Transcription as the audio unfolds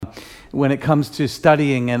when it comes to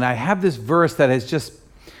studying. And I have this verse that has just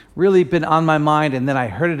really been on my mind, and then I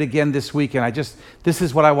heard it again this week, and this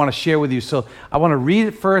is what I want to share with you. So I want to read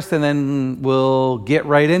it first, and then we'll get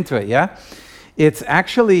right into it, yeah? It's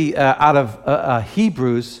actually out of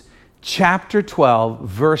Hebrews chapter 12,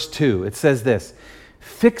 verse 2. It says this: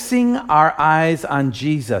 fixing our eyes on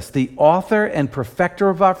Jesus, the author and perfecter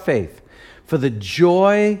of our faith, for the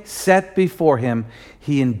joy set before him,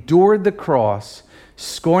 he endured the cross,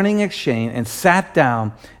 scorning its shame, and sat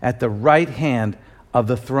down at the right hand of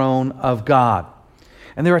the throne of God.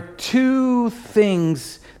 And there are two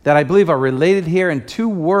things that I believe are related here, and two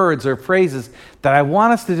words or phrases that I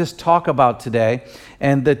want us to just talk about today.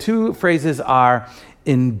 And the two phrases are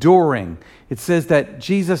enduring. It says that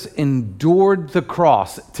Jesus endured the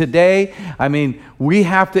cross. Today, we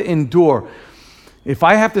have to endure. If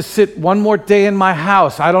I have to sit one more day in my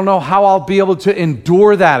house, I don't know how I'll be able to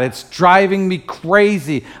endure that. It's driving me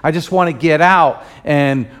crazy. I just want to get out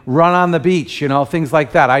and run on the beach, things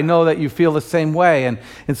like that. I know that you feel the same way.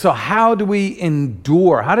 And so how do we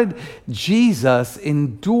endure? How did Jesus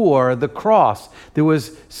endure the cross? There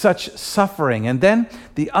was such suffering. And then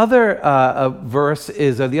the other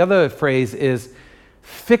the other phrase is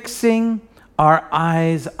fixing our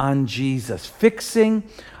eyes on Jesus. Fixing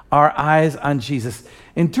our eyes on Jesus.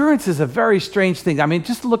 Endurance is a very strange thing.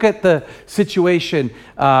 Just look at the situation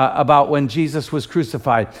about when Jesus was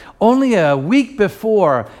crucified. Only a week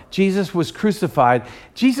before Jesus was crucified,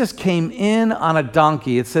 Jesus came in on a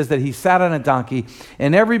donkey. It says that he sat on a donkey,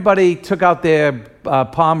 and everybody took out their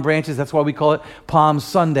palm branches. That's why we call it Palm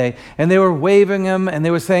Sunday. And they were waving him, and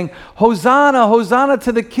they were saying, "Hosanna, Hosanna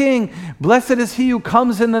to the King. Blessed is he who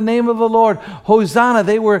comes in the name of the Lord. Hosanna."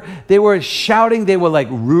 They were shouting. They were like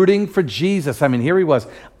rooting for Jesus. Here he was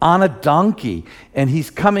on a donkey, and he's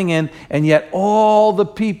coming in, and yet all the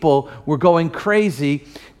people were going crazy,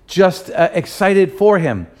 just excited for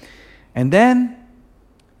him. And then,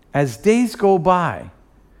 as days go by,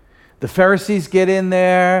 the Pharisees get in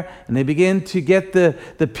there, and they begin to get the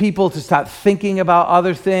people to start thinking about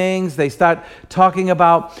other things. They start talking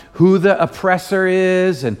about who the oppressor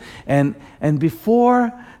is, and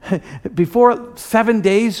before 7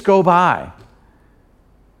 days go by,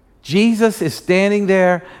 Jesus is standing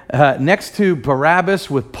there next to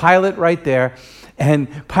Barabbas with Pilate right there. And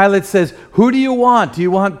Pilate says, "Who do you want? Do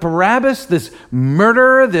you want Barabbas, this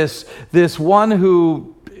murderer, this one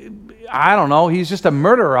who, I don't know, he's just a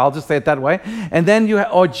murderer, I'll just say it that way. And then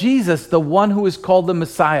or Jesus, the one who is called the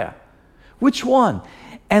Messiah. Which one?"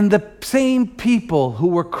 And the same people who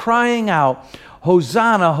were crying out,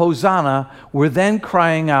 "Hosanna, Hosanna," were then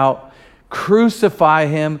crying out, "Crucify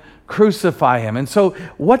him, crucify him." And so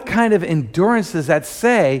what kind of endurance does that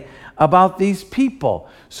say about these people?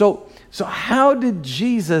 So how did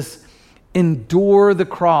Jesus endure the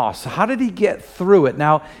cross? How did he get through it?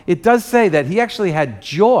 Now, it does say that he actually had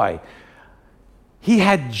joy. He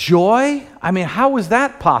had joy? How was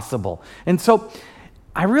that possible? And so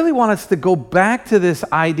I really want us to go back to this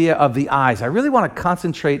idea of the eyes. I really want to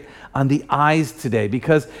concentrate on the eyes today,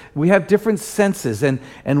 because we have different senses, and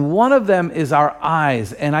one of them is our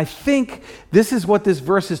eyes. And I think this is what this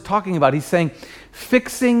verse is talking about. He's saying,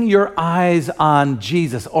 fixing your eyes on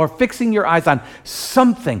Jesus, or fixing your eyes on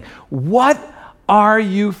something. What are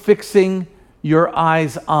you fixing your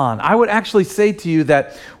eyes on? I would actually say to you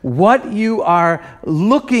that what you are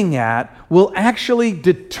looking at will actually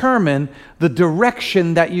determine the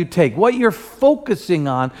direction that you take. What you're focusing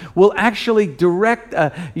on will actually direct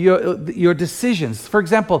your decisions. For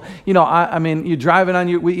example, you're driving on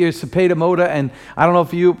your Cepeda Moda, and I don't know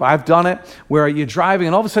if I've done it, where you're driving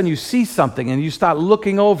and all of a sudden you see something and you start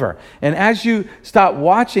looking over. And as you start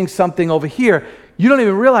watching something over here, you don't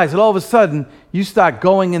even realize it. All of a sudden, you start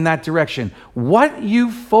going in that direction. What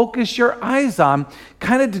you focus your eyes on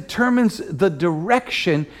kind of determines the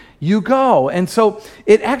direction you go. And so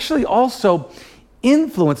it actually also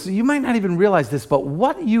influences, you might not even realize this, but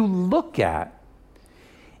what you look at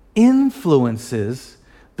influences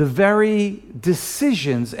the very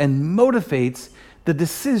decisions and motivates the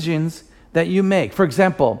decisions that you make. For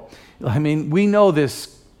example, we know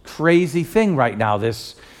this crazy thing right now,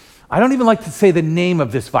 I don't even like to say the name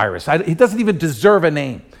of this virus. It doesn't even deserve a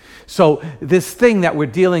name. So this thing that we're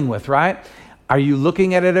dealing with, right? Are you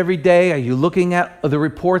looking at it every day? Are you looking at the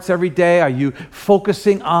reports every day? Are you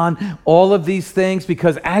focusing on all of these things?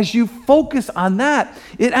 Because as you focus on that,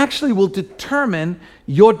 it actually will determine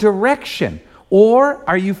your direction. Or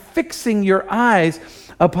are you fixing your eyes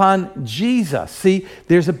upon Jesus? See,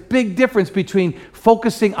 there's a big difference between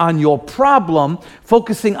focusing on your problem,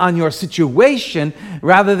 focusing on your situation,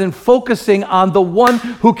 rather than focusing on the one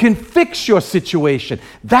who can fix your situation.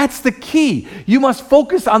 That's the key. You must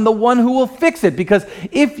focus on the one who will fix it, because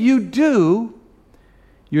if you do,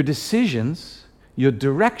 your decisions, your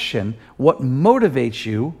direction, what motivates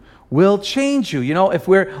you will change you. You know, if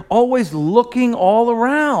we're always looking all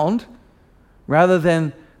around rather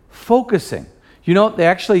than focusing. You know, they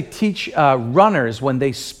actually teach runners when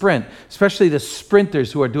they sprint, especially the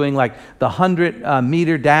sprinters who are doing like the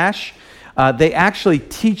 100-meter dash. They actually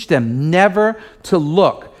teach them never to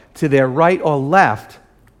look to their right or left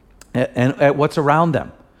at what's around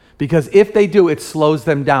them. Because if they do, it slows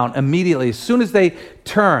them down immediately. As soon as they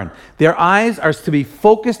turn, their eyes are to be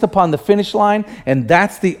focused upon the finish line, and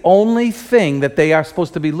that's the only thing that they are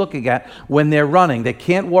supposed to be looking at when they're running. They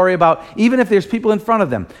can't worry about, even if there's people in front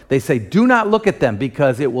of them, they say, do not look at them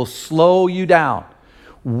because it will slow you down.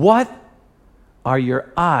 What are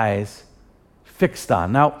your eyes fixed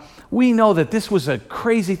on? Now, we know that this was a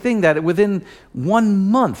crazy thing, that within 1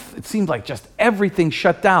 month, it seemed like just everything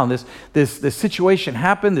shut down. This situation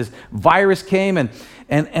happened, this virus came, and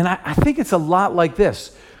I think it's a lot like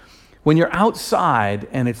this. When you're outside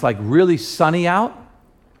and it's like really sunny out,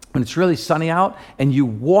 when it's really sunny out, and you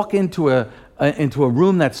walk into a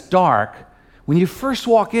room that's dark, when you first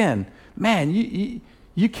walk in, man,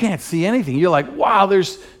 you can't see anything. You're like, wow,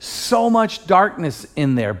 there's so much darkness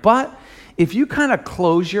in there. But if you kind of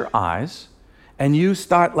close your eyes and you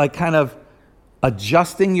start like kind of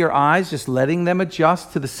adjusting your eyes, just letting them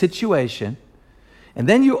adjust to the situation, and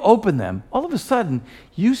then you open them, all of a sudden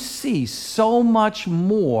you see so much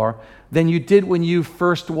more than you did when you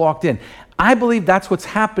first walked in. I believe that's what's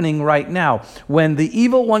happening right now. When the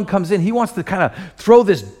evil one comes in, he wants to kind of throw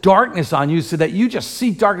this darkness on you so that you just see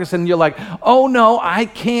darkness and you're like, oh no, I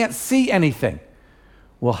can't see anything.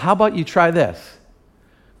 Well, how about you try this?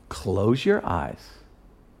 Close your eyes.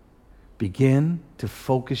 Begin to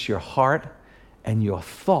focus your heart and your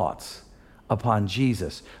thoughts upon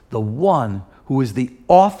Jesus, the one who is the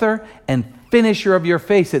author and finisher of your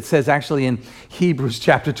faith. It says actually in Hebrews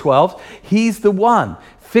chapter 12, he's the one.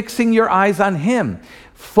 Fixing your eyes on him.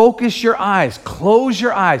 Focus your eyes. Close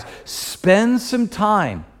your eyes. Spend some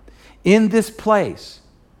time in this place.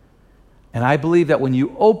 And I believe that when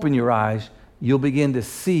you open your eyes, you'll begin to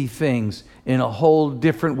see things in a whole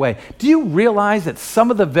different way. Do you realize that some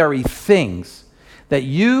of the very things that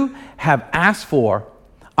you have asked for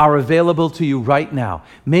are available to you right now?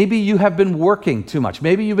 Maybe you have been working too much.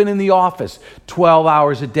 Maybe you've been in the office 12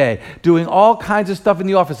 hours a day, doing all kinds of stuff in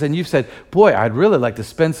the office, and you've said, boy, I'd really like to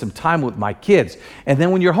spend some time with my kids. And then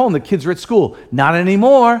when you're home, the kids are at school. Not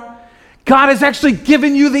anymore. God has actually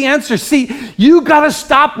given you the answer. See, you got to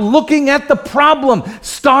stop looking at the problem.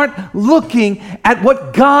 Start looking at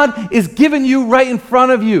what God is giving you right in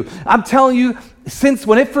front of you. I'm telling you, since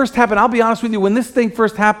when it first happened, I'll be honest with you, when this thing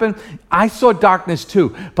first happened, I saw darkness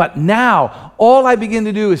too. But now, all I begin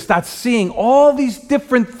to do is start seeing all these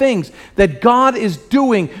different things that God is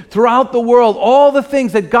doing throughout the world, all the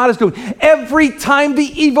things that God is doing. Every time the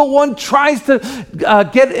evil one tries to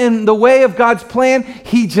get in the way of God's plan,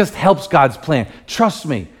 he just helps God's plan. Trust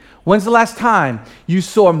me. When's the last time you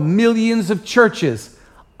saw millions of churches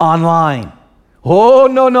online? Oh,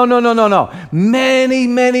 no.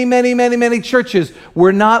 Many churches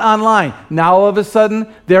were not online. Now all of a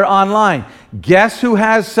sudden, they're online. Guess who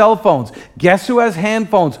has cell phones? Guess who has hand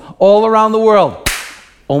phones all around the world?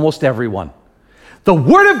 Almost everyone. The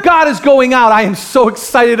Word of God is going out. I am so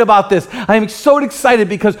excited about this. I am so excited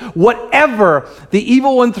because whatever the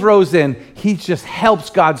evil one throws in, he just helps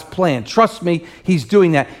God's plan. Trust me, he's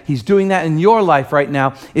doing that. He's doing that in your life right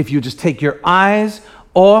now if you just take your eyes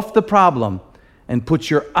off the problem and put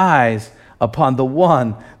your eyes upon the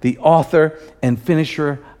one, the author and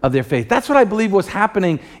finisher of their faith. That's what I believe was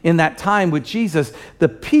happening in that time with Jesus. The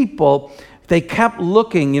people, they kept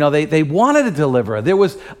looking, they wanted a deliverer. There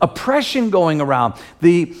was oppression going around.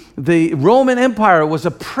 The Roman Empire was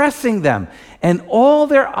oppressing them, and all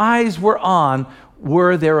their eyes were on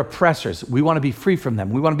were their oppressors. We want to be free from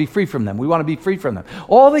them. We want to be free from them. We want to be free from them.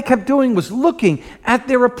 All they kept doing was looking at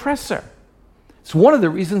their oppressor. It's one of the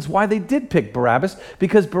reasons why they did pick Barabbas,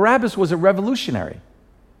 because Barabbas was a revolutionary.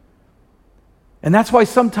 And that's why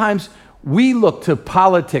sometimes we look to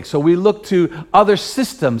politics or we look to other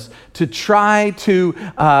systems to try to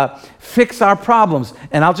fix our problems.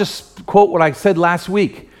 And I'll just quote what I said last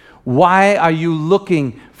week. Why are you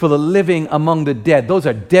looking for the living among the dead. Those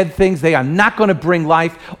are dead things. They are not going to bring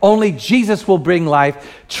life. Only Jesus will bring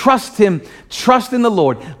life. Trust him. Trust in the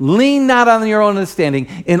Lord. Lean not on your own understanding.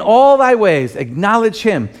 In all thy ways, acknowledge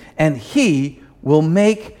him, and he will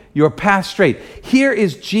make your path straight. Here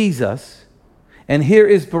is Jesus, and here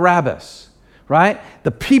is Barabbas, right? The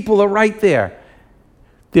people are right there.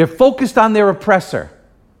 They're focused on their oppressor.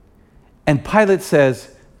 And Pilate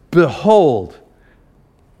says, behold,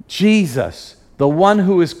 Jesus, the one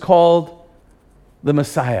who is called the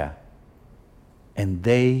Messiah. And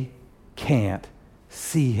they can't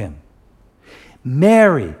see him.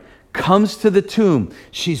 Mary comes to the tomb.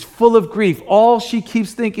 She's full of grief. All she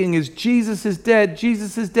keeps thinking is, Jesus is dead,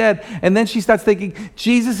 Jesus is dead. And then she starts thinking,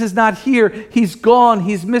 Jesus is not here, he's gone,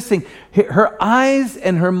 he's missing. Her eyes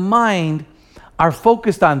and her mind are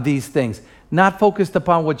focused on these things, not focused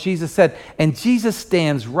upon what Jesus said. And Jesus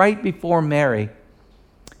stands right before Mary,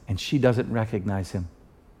 and she doesn't recognize him.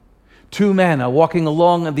 Two men are walking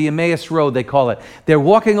along the Emmaus Road, they call it. They're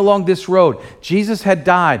walking along this road. Jesus had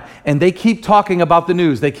died, and they keep talking about the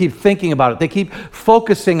news. They keep thinking about it. They keep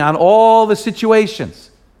focusing on all the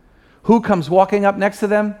situations. Who comes walking up next to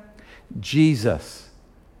them? Jesus.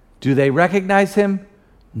 Do they recognize him?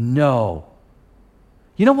 No.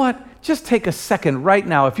 You know what? Just take a second right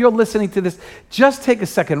now. If you're listening to this, just take a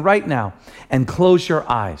second right now and close your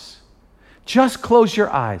eyes. Just close your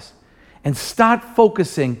eyes and start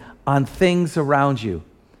focusing on things around you.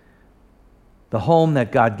 The home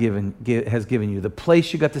that God has given you, the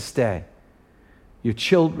place you got to stay, your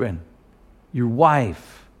children, your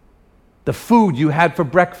wife, the food you had for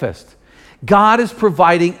breakfast. God is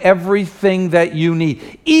providing everything that you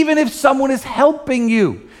need. Even if someone is helping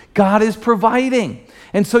you, God is providing.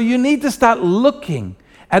 And so you need to start looking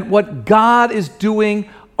at what God is doing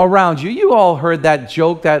around you. You all heard that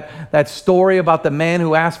joke, that story about the man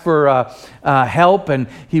who asked for help, and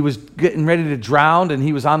he was getting ready to drown, and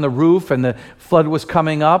he was on the roof, and the flood was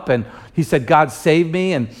coming up, and he said, God, save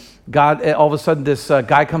me. And God, all of a sudden, this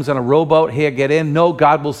guy comes on a rowboat. Here, get in. No,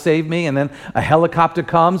 God will save me. And then a helicopter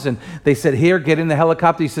comes, and they said, here, get in the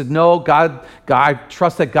helicopter. He said, no, God, I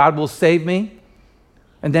trust that God will save me.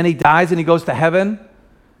 And then he dies, and he goes to heaven.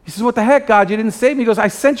 He says, what the heck, God? You didn't save me. He goes, I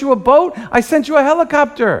sent you a boat. I sent you a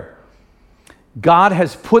helicopter. God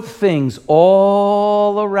has put things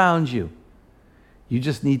all around you. You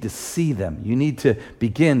just need to see them. You need to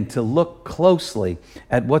begin to look closely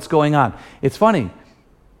at what's going on. It's funny.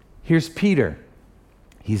 Here's Peter.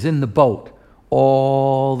 He's in the boat.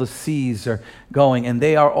 All the seas are going, and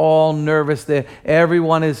they are all nervous.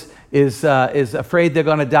 Everyone is afraid they're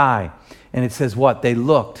going to die. And it says what? They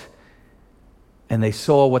looked, and they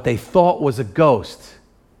saw what they thought was a ghost.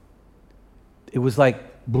 It was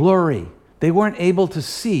like blurry. They weren't able to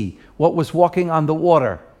see what was walking on the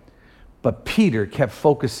water. But Peter kept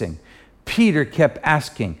focusing. Peter kept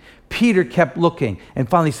asking. Peter kept looking. And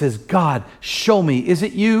finally says, God, show me. Is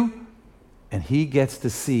it you? And he gets to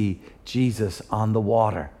see Jesus on the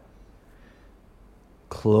water.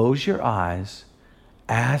 Close your eyes.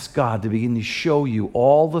 Ask God to begin to show you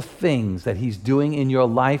all the things that he's doing in your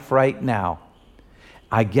life right now.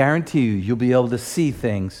 I guarantee you'll be able to see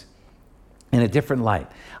things in a different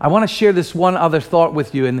light. I want to share this one other thought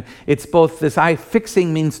with you, and it's both this eye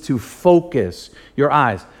fixing means to focus your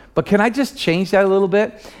eyes. But can I just change that a little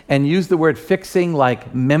bit and use the word fixing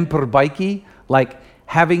like memperbaiki, like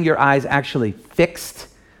having your eyes actually fixed,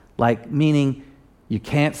 like meaning you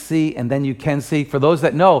can't see and then you can see. For those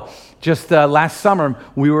that know, just last summer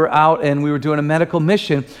we were out and we were doing a medical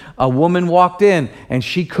mission. A woman walked in and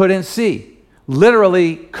she couldn't see.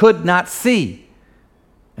 Literally could not see.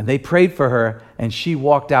 And they prayed for her, and she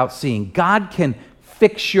walked out seeing. God can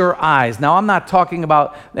fix your eyes. Now, I'm not talking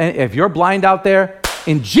about, if you're blind out there,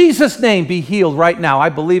 in Jesus' name, be healed right now. I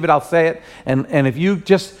believe it, I'll say it. And if you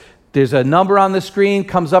just, there's a number on the screen,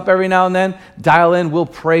 comes up every now and then, dial in, we'll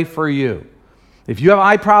pray for you. If you have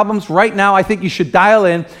eye problems right now, I think you should dial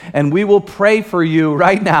in, and we will pray for you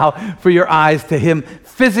right now for your eyes, to him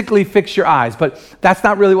physically fix your eyes. But that's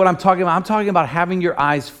not really what I'm talking about. I'm talking about having your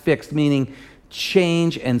eyes fixed, meaning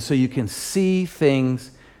change, and so you can see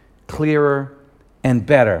things clearer and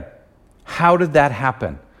better. How did that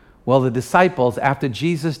happen? Well, the disciples, after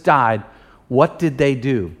Jesus died, what did they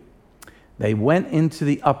do? They went into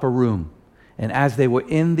the upper room, and as they were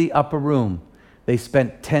in the upper room, they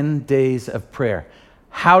spent 10 days of prayer.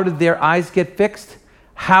 How did their eyes get fixed?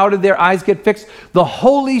 How did their eyes get fixed? The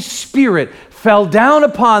Holy Spirit fell down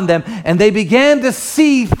upon them, and they began to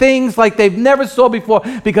see things like they've never saw before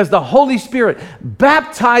because the Holy Spirit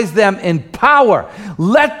baptized them in power.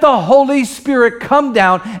 Let the Holy Spirit come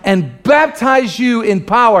down and baptize you in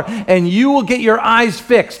power, and you will get your eyes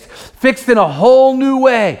fixed in a whole new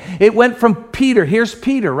way. It went from Peter. Here's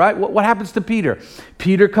Peter, right? What happens to Peter?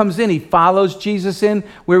 Peter comes in. He follows Jesus in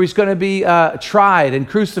where he's going to be tried and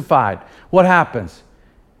crucified. What happens?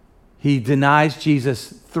 He denies Jesus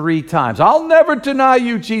 3 times. I'll never deny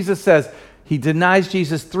you, Jesus says. He denies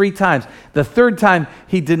Jesus 3 times. The 3rd time,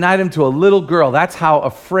 he denied him to a little girl. That's how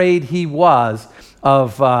afraid he was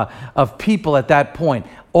of people at that point.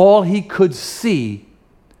 All he could see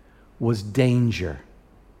was danger.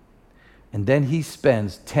 And then he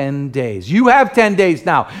spends 10 days. You have 10 days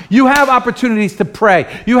now. You have opportunities to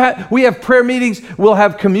pray. We have prayer meetings. We'll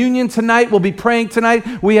have communion tonight. We'll be praying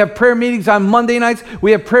tonight. We have prayer meetings on Monday nights.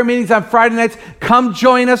 We have prayer meetings on Friday nights. Come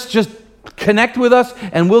join us. Just connect with us,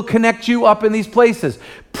 and we'll connect you up in these places.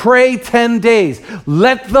 Pray 10 days.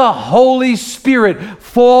 Let the Holy Spirit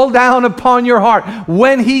fall down upon your heart.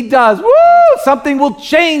 When he does, something will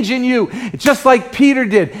change in you, just like Peter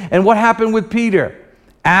did. And what happened with Peter?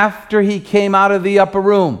 After he came out of the upper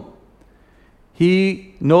room,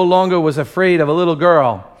 he no longer was afraid of a little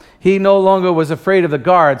girl. He no longer was afraid of the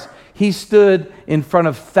guards. He stood in front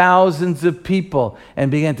of thousands of people and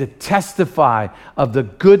began to testify of the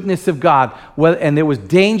goodness of God. And there was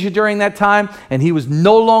danger during that time, and he was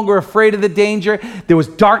no longer afraid of the danger. There was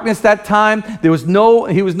darkness that time. He was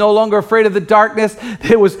no longer afraid of the darkness.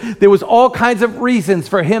 There was all kinds of reasons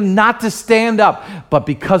for him not to stand up. But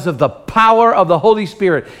because of the power of the Holy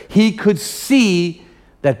Spirit, he could see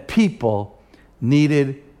that people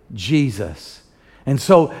needed Jesus. And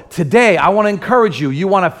so today, I want to encourage you. You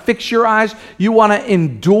want to fix your eyes? You want to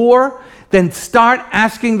endure? Then start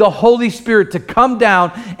asking the Holy Spirit to come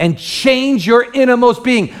down and change your innermost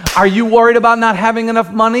being. Are you worried about not having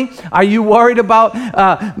enough money? Are you worried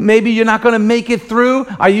about maybe you're not going to make it through?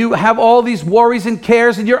 You have all these worries and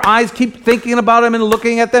cares, and your eyes keep thinking about them and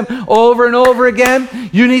looking at them over and over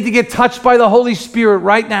again? You need to get touched by the Holy Spirit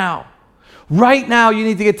right now. Right now, you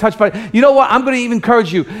need to get touched by it. You know what? I'm going to even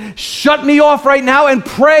encourage you. Shut me off right now and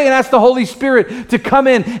pray and ask the Holy Spirit to come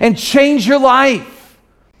in and change your life.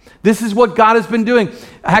 This is what God has been doing.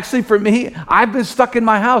 Actually, for me, I've been stuck in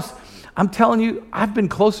my house. I'm telling you, I've been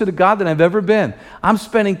closer to God than I've ever been. I'm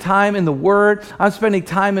spending time in the Word. I'm spending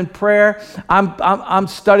time in prayer. I'm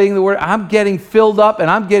studying the Word. I'm getting filled up,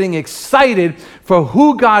 and I'm getting excited for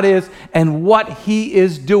who God is and what He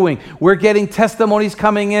is doing. We're getting testimonies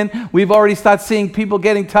coming in. We've already started seeing people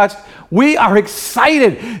getting touched. We are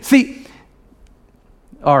excited. See,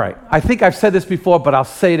 all right, I think I've said this before, but I'll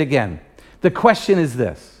say it again. The question is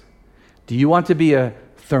this: do you want to be a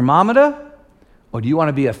thermometer? Or do you want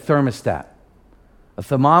to be a thermostat? A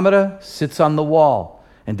thermometer sits on the wall,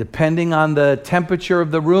 and depending on the temperature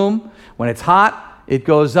of the room, when it's hot, it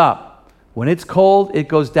goes up. When it's cold, it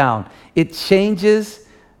goes down. It changes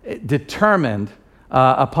determined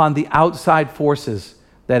upon the outside forces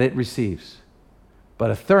that it receives.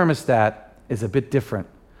 But a thermostat is a bit different.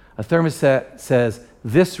 A thermostat says,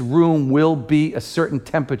 this room will be a certain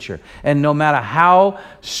temperature. And no matter how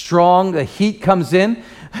strong the heat comes in,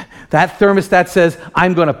 that thermostat says,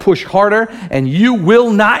 I'm going to push harder, and you will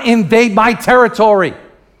not invade my territory.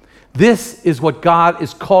 This is what God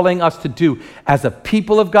is calling us to do as a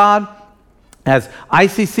people of God, as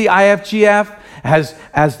ICC, IFGF,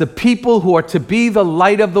 as the people who are to be the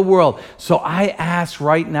light of the world. So I ask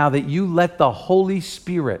right now that you let the Holy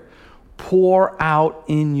Spirit pour out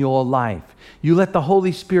in your life. You let the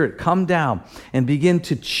Holy Spirit come down and begin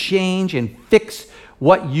to change and fix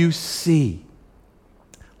what you see.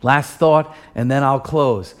 Last thought, and then I'll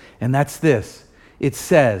close. And that's this. It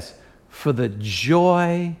says, for the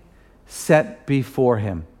joy set before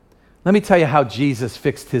him. Let me tell you how Jesus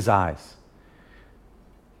fixed his eyes.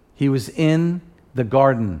 He was in the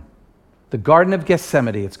Garden of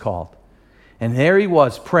Gethsemane, it's called. And there he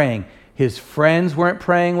was praying. His friends weren't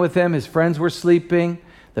praying with him. His friends were sleeping.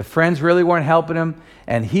 The friends really weren't helping him.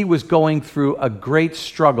 And he was going through a great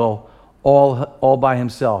struggle all by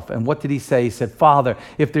himself. And what did he say? He said, Father,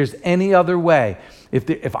 if there's any other way,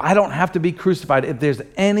 if I don't have to be crucified, if there's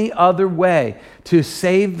any other way to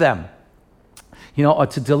save them, or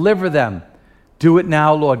to deliver them, do it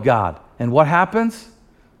now, Lord God. And what happens?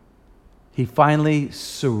 He finally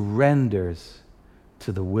surrenders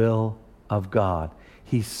to the will of God.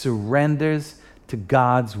 He surrenders to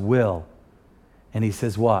God's will. And he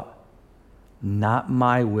says what? Not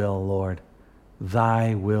my will, Lord.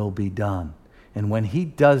 Thy will be done. And when he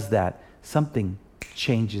does that, something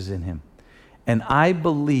changes in him. And I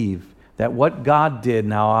believe that what God did,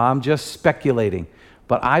 now I'm just speculating,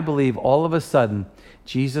 but I believe all of a sudden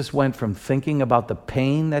Jesus went from thinking about the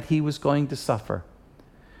pain that he was going to suffer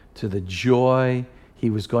to the joy he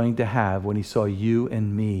was going to have when he saw you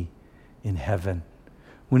and me in heaven.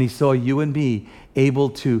 When he saw you and me able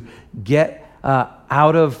to get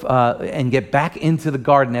out of and get back into the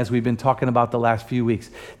garden, as we've been talking about the last few weeks,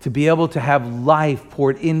 to be able to have life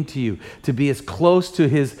poured into you, to be as close to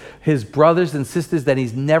his brothers and sisters that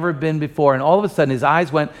he's never been before. And all of a sudden his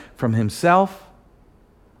eyes went from himself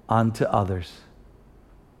onto others.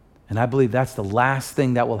 And I believe that's the last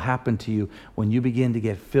thing that will happen to you when you begin to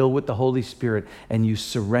get filled with the Holy Spirit and you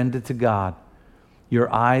surrender to God. Your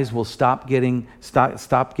eyes will stop getting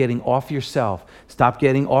off yourself, stop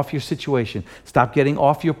getting off your situation, stop getting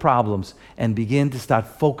off your problems, and begin to start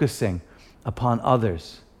focusing upon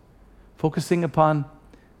others. Focusing upon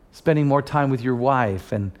spending more time with your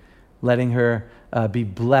wife and letting her be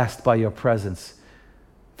blessed by your presence.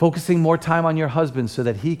 Focusing more time on your husband so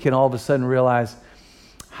that he can all of a sudden realize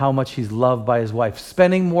how much he's loved by his wife.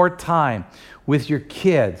 Spending more time with your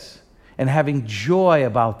kids and having joy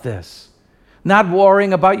about this. Not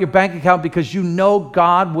worrying about your bank account because you know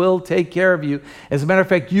God will take care of you. As a matter of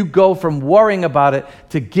fact, you go from worrying about it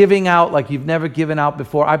to giving out like you've never given out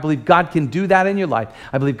before. I believe God can do that in your life.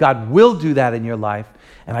 I believe God will do that in your life.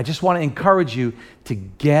 And I just want to encourage you to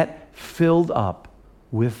get filled up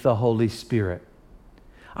with the Holy Spirit.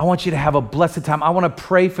 I want you to have a blessed time. I want to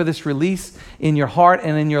pray for this release in your heart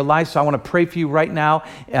and in your life. So I want to pray for you right now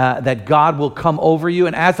that God will come over you.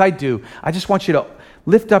 And as I do, I just want you to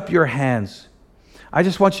lift up your hands. I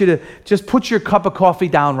just want you to just put your cup of coffee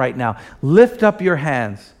down right now. Lift up your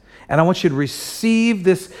hands. And I want you to receive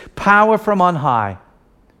this power from on high.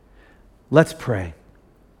 Let's pray.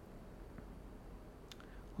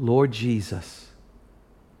 Lord Jesus,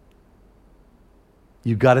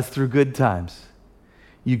 you got us through good times.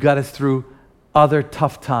 You got us through other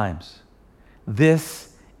tough times.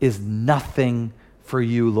 This is nothing for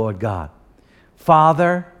you, Lord God.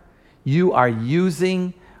 Father, you are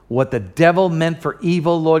using what the devil meant for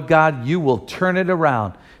evil, Lord God. You will turn it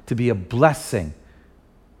around to be a blessing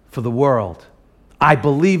for the world. I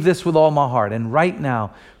believe this with all my heart. And right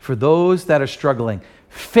now, for those that are struggling,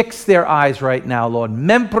 fix their eyes right now, Lord.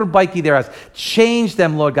 Memperbaiki their eyes. Change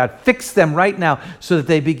them, Lord God. Fix them right now so that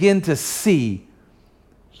they begin to see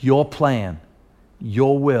your plan,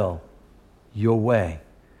 your will, your way.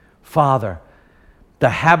 Father, the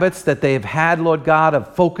habits that they have had, Lord God,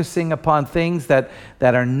 of focusing upon things that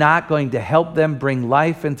are not going to help them bring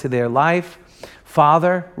life into their life.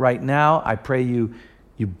 Father, right now, I pray you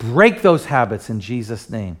break those habits in Jesus'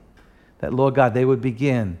 name. That, Lord God, they would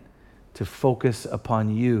begin to focus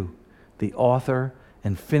upon you, the author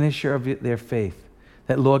and finisher of their faith.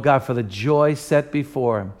 That, Lord God, for the joy set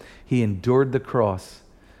before him, he endured the cross.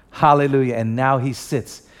 Hallelujah. And now he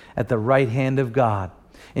sits at the right hand of God.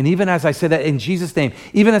 And even as I say that in Jesus' name,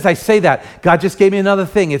 even as I say that, God just gave me another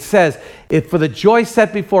thing. It says, if for the joy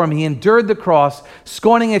set before him, he endured the cross,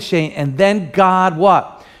 scorning its shame, and then God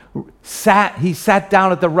what? He sat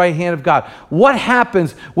down at the right hand of God. What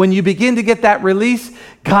happens when you begin to get that release?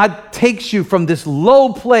 God takes you from this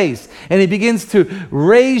low place and he begins to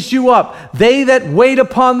raise you up. They that wait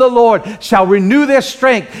upon the Lord shall renew their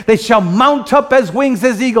strength. They shall mount up as wings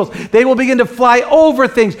as eagles. They will begin to fly over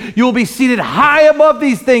things. You will be seated high above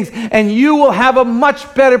these things and you will have a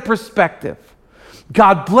much better perspective.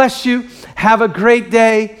 God bless you. Have a great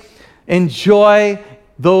day. Enjoy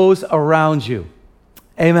those around you.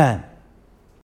 Amen.